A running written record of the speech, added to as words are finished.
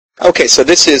Okay, so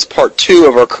this is part 2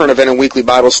 of our current event and weekly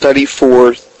Bible study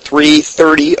for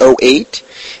 3/30/08.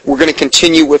 We're going to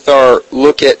continue with our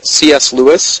look at C.S.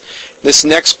 Lewis. This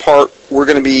next part we're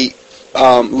going to be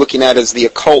looking at is the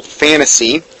occult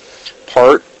fantasy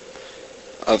part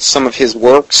of some of his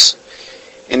works.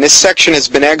 And this section has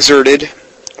been excerpted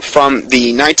from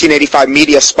the 1985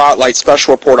 Media Spotlight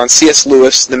Special Report on C.S.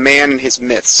 Lewis, the Man and His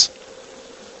Myths.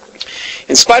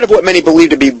 In spite of what many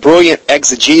believe to be brilliant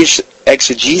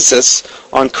exegesis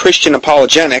on Christian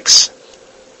apologetics,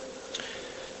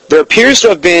 there appears to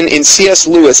have been in C.S.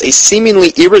 Lewis a seemingly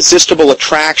irresistible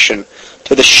attraction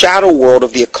to the shadow world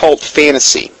of the occult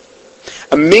fantasy,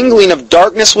 a mingling of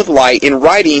darkness with light in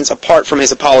writings apart from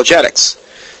his apologetics.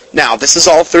 Now, this is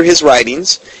all through his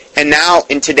writings, and now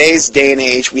in today's day and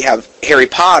age we have Harry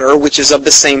Potter, which is of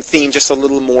the same theme, just a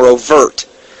little more overt.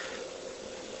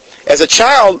 As a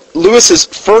child, Lewis's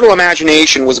fertile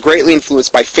imagination was greatly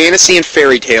influenced by fantasy and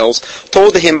fairy tales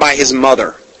told to him by his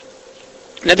mother.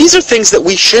 Now, these are things that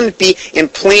we shouldn't be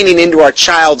implanting into our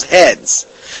child's heads.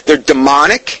 They're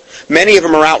demonic. Many of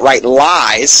them are outright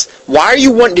lies. Why are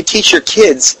you wanting to teach your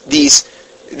kids these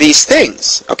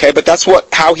things? Okay, but that's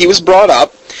how he was brought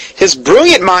up. His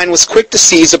brilliant mind was quick to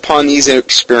seize upon these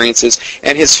experiences,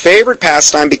 and his favorite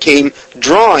pastime became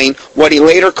drawing what he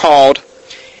later called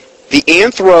the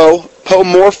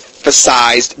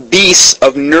anthropomorphized beasts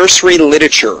of nursery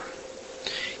literature.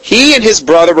 He and his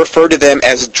brother referred to them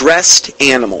as dressed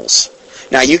animals.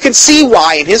 Now you can see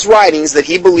why in his writings that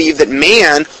he believed that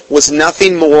man was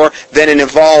nothing more than an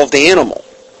evolved animal.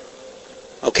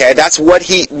 Okay, that's what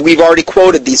we've already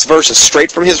quoted these verses straight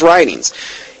from his writings.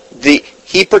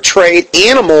 He portrayed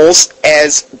animals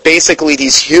as basically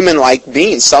these human-like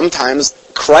beings, sometimes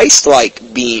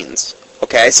Christ-like beings.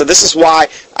 Okay, so this is why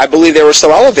I believe they were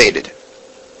so elevated.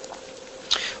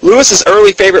 Lewis's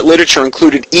early favorite literature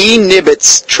included E.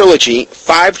 Nibbett's trilogy,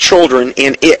 Five Children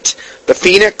and It, The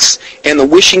Phoenix and the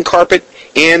Wishing Carpet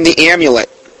and the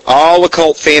Amulet, all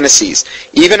occult fantasies.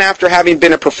 Even after having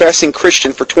been a professing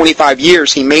Christian for 25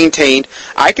 years, he maintained,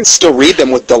 I can still read them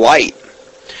with delight.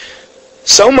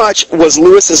 So much was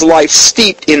Lewis's life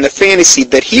steeped in the fantasy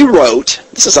that he wrote,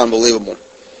 this is unbelievable,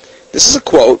 this is a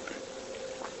quote,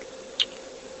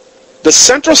 "The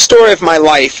central story of my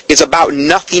life is about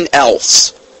nothing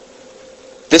else."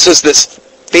 This is this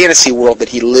fantasy world that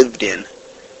he lived in.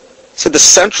 So the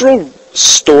central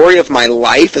story of my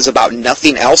life is about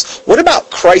nothing else. What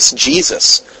about Christ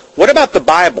Jesus? What about the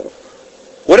Bible?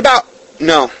 What about...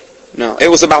 No. It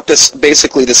was about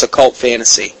basically this occult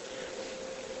fantasy.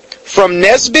 From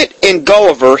Nesbit and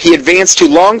Gulliver, he advanced to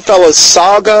Longfellow's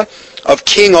Saga of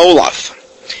King Olaf,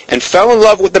 and fell in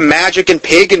love with the magic and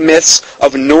pagan myths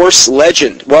of Norse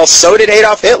legend. Well, so did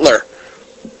Adolf Hitler.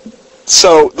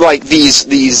 So, like these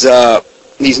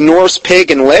Norse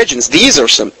pagan legends, these are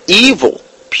some evil,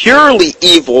 purely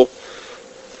evil,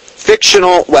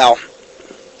 fictional, well,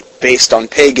 based on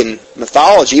pagan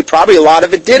mythology, probably a lot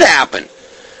of it did happen.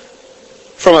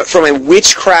 From a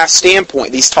witchcraft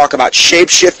standpoint, these talk about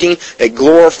shape-shifting, they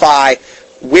glorify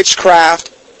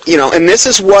witchcraft, and this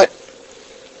is what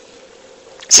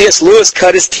C.S. Lewis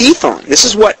cut his teeth on. This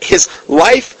is what his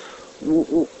life,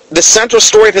 the central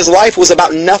story of his life was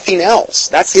about nothing else.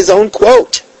 That's his own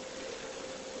quote.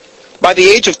 By the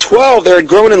age of 12, there had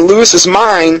grown in Lewis's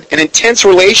mind an intense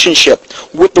relationship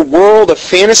with the world of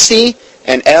fantasy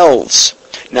and elves.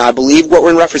 Now, I believe what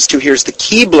we're in reference to here is the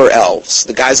Keebler elves,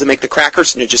 the guys that make the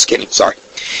crackers. No, just kidding. Sorry.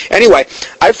 Anyway,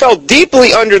 I fell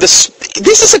deeply under the...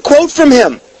 This is a quote from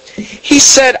him. He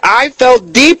said, I fell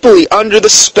deeply under the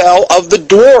spell of the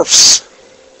dwarfs.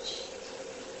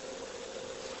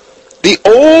 The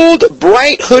old,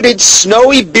 bright-hooded,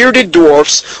 snowy-bearded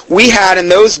dwarfs we had in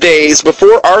those days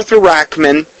before Arthur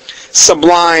Rachman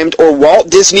sublimed or Walt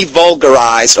Disney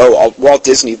vulgarized. Oh, Walt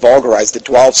Disney vulgarized the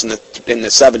dwarfs in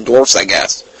the Seven Dwarfs, I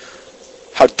guess.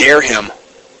 How dare him?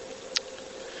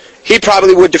 He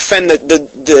probably would defend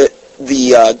the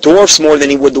dwarfs more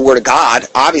than he would the Word of God.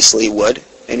 Obviously he would,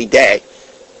 any day.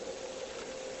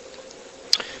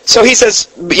 So he says,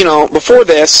 before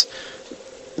this,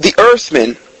 the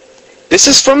Earthmen, this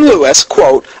is from Lewis,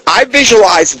 quote, I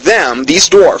visualized them, these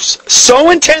dwarfs,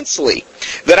 so intensely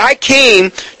that I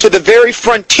came to the very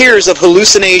frontiers of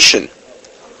hallucination.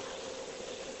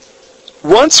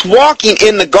 Once walking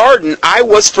in the garden, I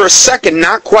was for a second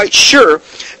not quite sure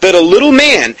that a little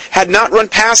man had not run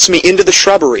past me into the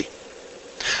shrubbery.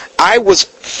 I was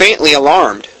faintly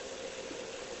alarmed.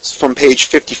 It's from page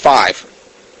 55.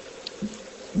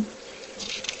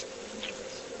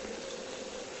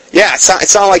 Yeah, it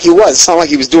sounded like he was. It sounded like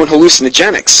he was doing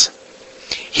hallucinogenics.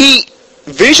 He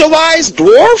visualized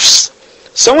dwarfs?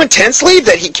 So intensely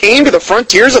that he came to the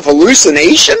frontiers of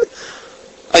hallucination?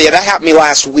 Oh yeah, that happened to me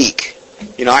last week.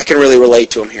 I can really relate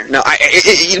to him here. No,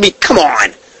 I mean, come on.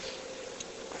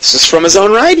 This is from his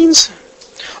own writings.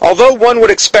 Although one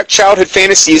would expect childhood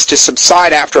fantasies to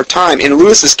subside after a time, in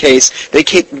Lewis's case, they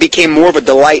became more of a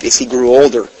delight as he grew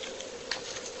older.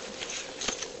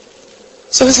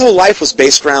 So his whole life was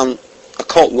based around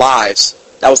occult lives.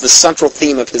 That was the central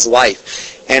theme of his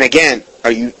life. And again,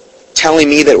 are you telling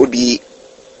me that it would be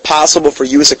possible for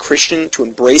you as a Christian to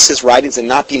embrace his writings and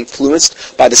not be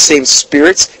influenced by the same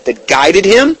spirits that guided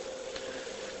him?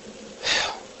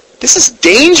 This is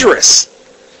dangerous.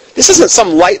 This isn't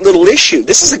some light little issue.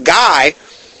 This is a guy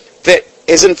that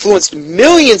has influenced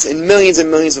millions and millions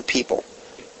and millions of people.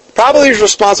 Probably is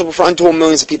responsible for untold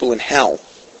millions of people in hell.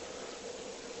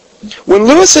 When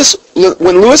Lewis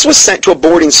was sent to a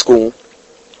boarding school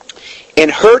in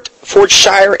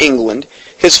Hertfordshire, England,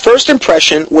 his first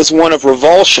impression was one of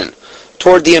revulsion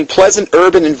toward the unpleasant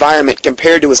urban environment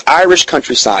compared to his Irish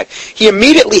countryside. He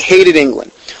immediately hated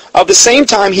England. Of the same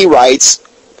time, he writes,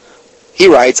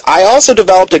 I also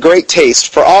developed a great taste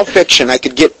for all fiction I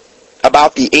could get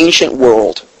about the ancient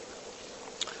world.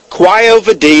 Quae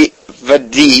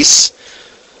Vadis,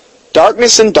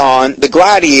 Darkness and Dawn, The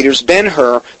Gladiators,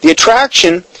 Ben-Hur. The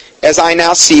attraction, as I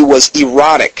now see, was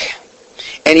erotic.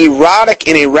 And erotic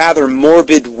in a rather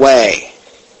morbid way.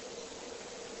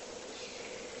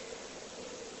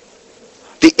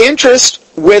 The interest,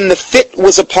 when the fit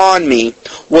was upon me,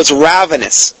 was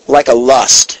ravenous, like a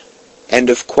lust.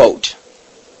 End of quote.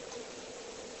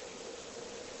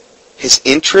 His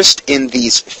interest in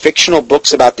these fictional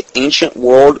books about the ancient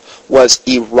world was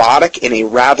erotic in a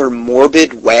rather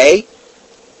morbid way?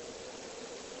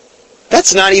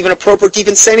 That's not even appropriate to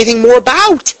even say anything more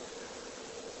about.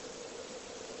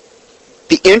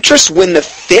 The interest when the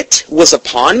fit was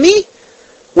upon me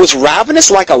was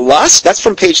ravenous like a lust? That's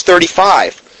from page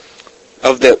 35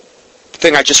 of the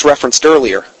thing I just referenced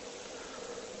earlier.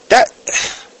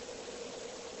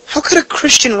 How could a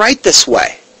Christian write this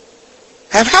way?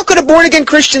 How could a born-again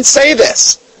Christian say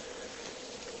this?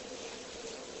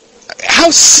 How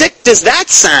sick does that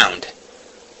sound?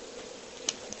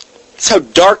 That's how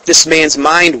dark this man's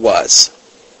mind was.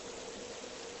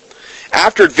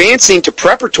 After advancing to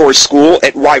preparatory school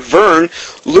at Wyvern,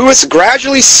 Lewis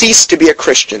gradually ceased to be a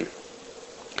Christian.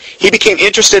 He became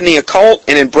interested in the occult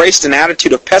and embraced an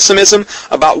attitude of pessimism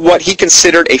about what he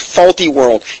considered a faulty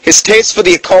world. His taste for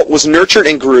the occult was nurtured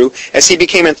and grew as he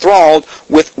became enthralled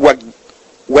with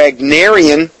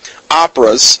Wagnerian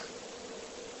operas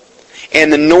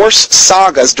and the Norse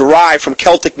sagas derived from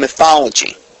Celtic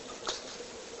mythology.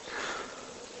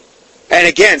 And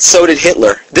again, so did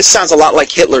Hitler. This sounds a lot like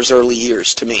Hitler's early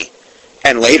years to me,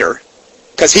 and later,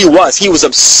 because he was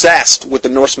obsessed with the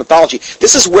Norse mythology.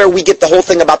 This is where we get the whole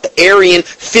thing about the Aryan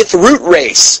fifth root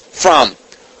race from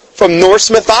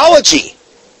Norse mythology.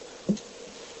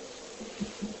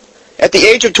 At the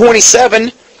age of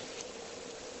 27,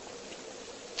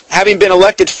 having been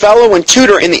elected fellow and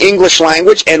tutor in the English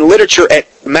language and literature at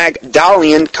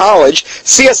Magdalene College,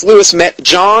 C.S. Lewis met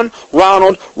John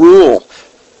Ronald Reuel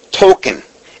Tolkien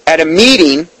at a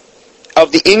meeting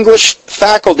of the English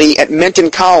faculty at Menton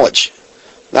College.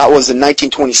 That was in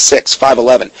 1926,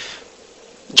 511.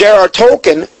 J.R.R.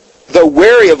 Tolkien, though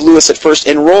wary of Lewis at first,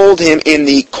 enrolled him in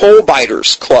the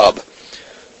Coal-Biters Club,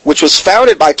 which was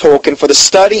founded by Tolkien for the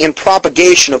study and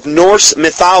propagation of Norse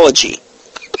mythology.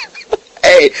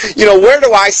 Hey, where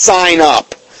do I sign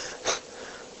up?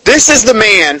 This is the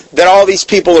man that all these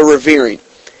people are revering.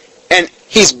 And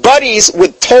he's buddies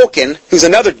with Tolkien, who's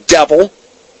another devil,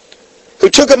 who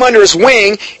took him under his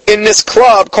wing in this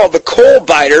club called the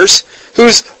Coal-Biters,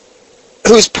 whose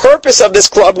purpose of this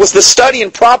club was the study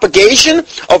and propagation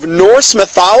of Norse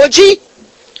mythology.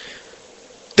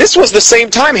 This was the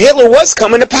same time Hitler was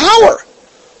coming to power.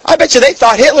 I bet you they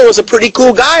thought Hitler was a pretty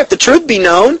cool guy, if the truth be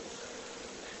known.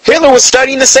 Hitler was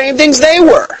studying the same things they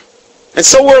were. And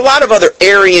so were a lot of other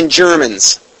Aryan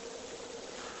Germans.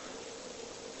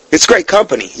 It's great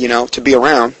company, to be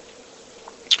around.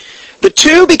 The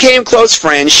two became close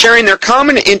friends, sharing their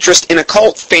common interest in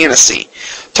occult fantasy.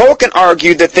 Tolkien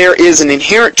argued that there is an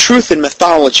inherent truth in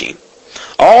mythology.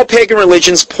 All pagan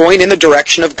religions point in the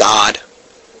direction of God.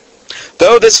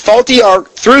 Through this faulty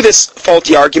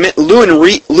argument,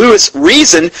 Lewis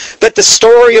reasoned that the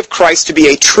story of Christ to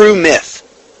be a true myth.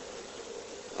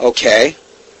 Okay.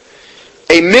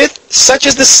 A myth such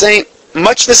as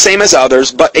much the same as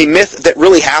others, but a myth that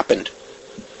really happened.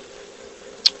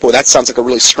 Boy, that sounds like a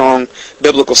really strong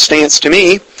biblical stance to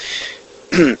me.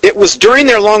 It was during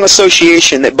their long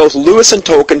association that both Lewis and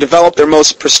Tolkien developed their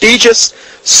most prestigious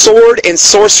sword and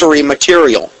sorcery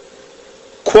material.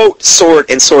 Quote, sword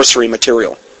and sorcery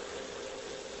material.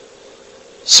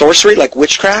 Sorcery, like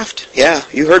witchcraft? Yeah,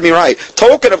 you heard me right.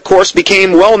 Tolkien, of course,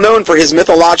 became well known for his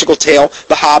mythological tale,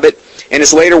 The Hobbit, and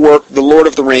his later work, The Lord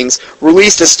of the Rings,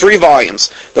 released as 3 volumes,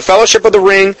 The Fellowship of the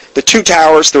Ring, The Two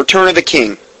Towers, The Return of the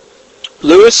King.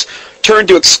 Lewis turned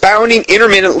to expounding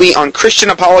intermittently on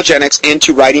Christian apologetics and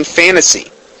to writing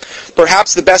fantasy.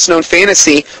 Perhaps the best-known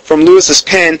fantasy from Lewis's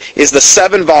pen is the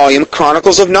 7-volume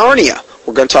Chronicles of Narnia.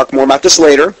 We're going to talk more about this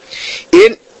later.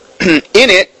 In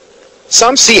it,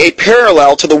 some see a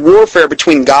parallel to the warfare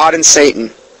between God and Satan.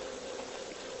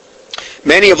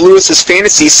 Many of Lewis's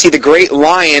fantasies see the great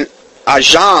lion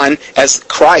Ajan as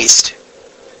Christ,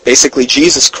 basically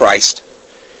Jesus Christ.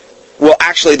 Well,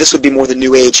 actually, this would be more the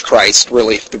New Age Christ,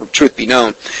 really, if the truth be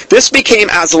known. This became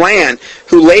Aslan,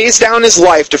 who lays down his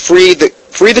life to free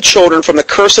the children from the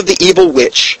curse of the evil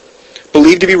witch,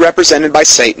 believed to be represented by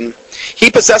Satan.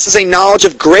 He possesses a knowledge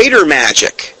of greater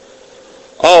magic.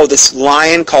 Oh, this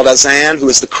lion called Azan, who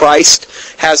is the Christ,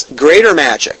 has greater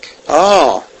magic.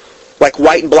 Oh, like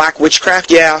white and black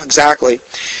witchcraft? Yeah, exactly.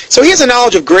 So he has a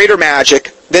knowledge of greater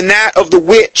magic than that of the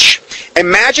witch, a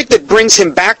magic that brings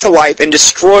him back to life and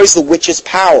destroys the witch's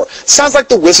power. Sounds like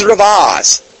the Wizard of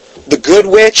Oz. The good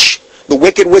witch, the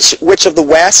wicked witch of the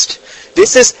West.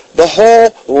 This is the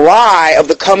whole lie of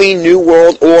the coming New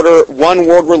World Order, one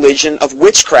world religion of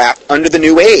witchcraft under the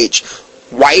New Age.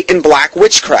 White and black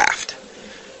witchcraft.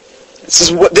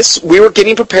 We were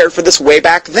getting prepared for this way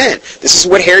back then. This is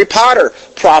what Harry Potter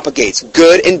propagates.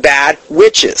 Good and bad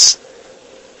witches.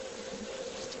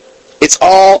 It's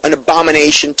all an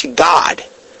abomination to God.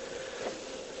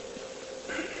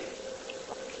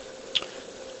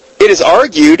 It is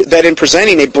argued that in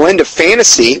presenting a blend of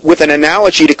fantasy with an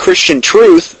analogy to Christian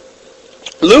truth,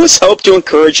 Lewis hoped to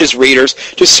encourage his readers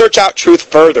to search out truth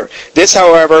further. This,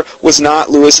 however, was not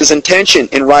Lewis's intention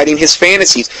in writing his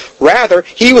fantasies. Rather,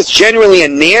 he was genuinely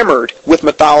enamored with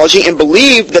mythology and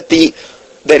believed that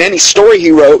any story he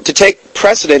wrote to take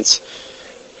precedence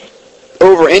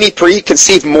over any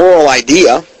preconceived moral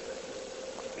idea.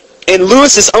 In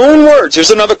Lewis's own words,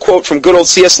 there's another quote from good old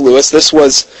C.S. Lewis. This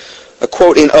was a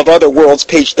quote in Of Other Worlds,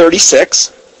 page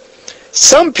 36.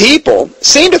 Some people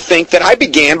seem to think that I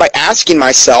began by asking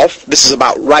myself, this is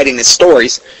about writing his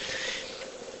stories,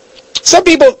 some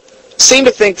people seem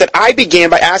to think that I began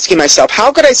by asking myself,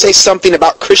 how could I say something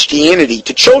about Christianity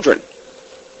to children?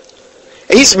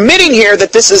 And he's admitting here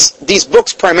that these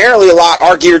books primarily a lot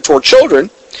are geared toward children.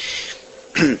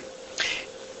 And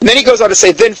then he goes on to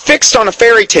say, then fixed on a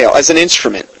fairy tale as an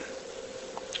instrument.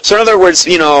 So in other words,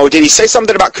 did he say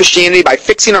something about Christianity by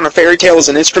fixing on a fairy tale as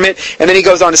an instrument? And then he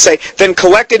goes on to say, then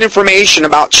collected information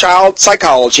about child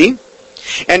psychology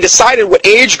and decided what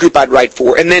age group I'd write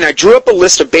for. And then I drew up a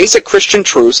list of basic Christian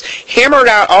truths, hammered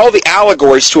out all the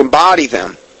allegories to embody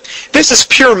them. This is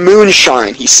pure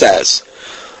moonshine, he says.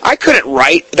 I couldn't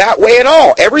write that way at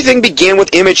all. Everything began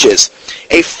with images.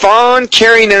 A fawn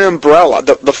carrying an umbrella.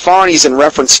 The fawn he's in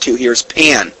reference to here is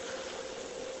Pan.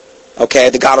 Okay,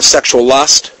 the god of sexual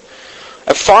lust.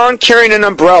 A fawn carrying an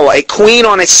umbrella, a queen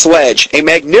on a sledge, a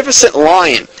magnificent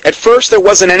lion. At first there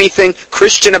wasn't anything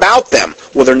Christian about them.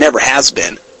 Well, there never has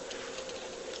been.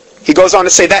 He goes on to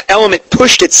say that element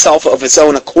pushed itself of its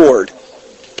own accord.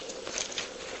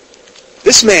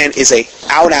 This man is a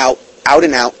out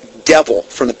and out devil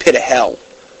from the pit of hell.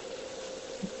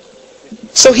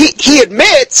 So he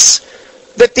admits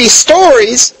that these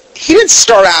stories, he didn't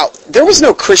start out, there was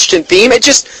no Christian theme,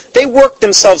 they worked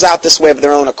themselves out this way of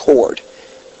their own accord.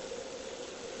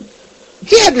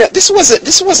 This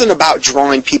wasn't about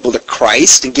drawing people to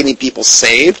Christ and getting people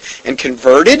saved and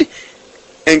converted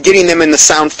and getting them in the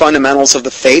sound fundamentals of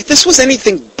the faith. This was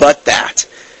anything but that.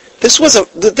 This was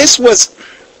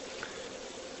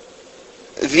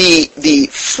the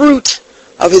fruit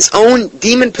of his own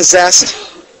demon-possessed,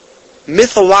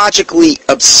 mythologically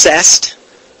obsessed,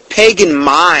 pagan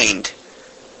mind,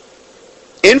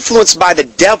 influenced by the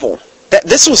devil.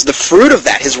 This was the fruit of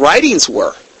that. His writings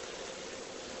were.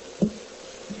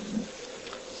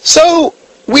 So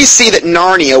we see that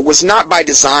Narnia was not by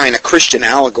design a Christian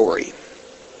allegory.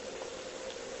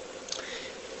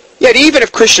 Yet even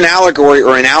if Christian allegory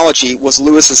or analogy was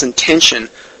Lewis's intention,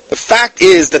 the fact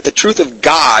is that the truth of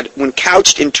God, when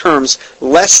couched in terms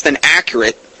less than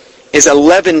accurate, is a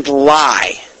leavened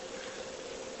lie.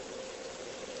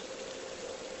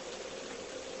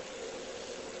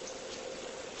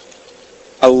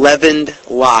 A leavened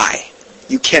lie.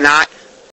 You cannot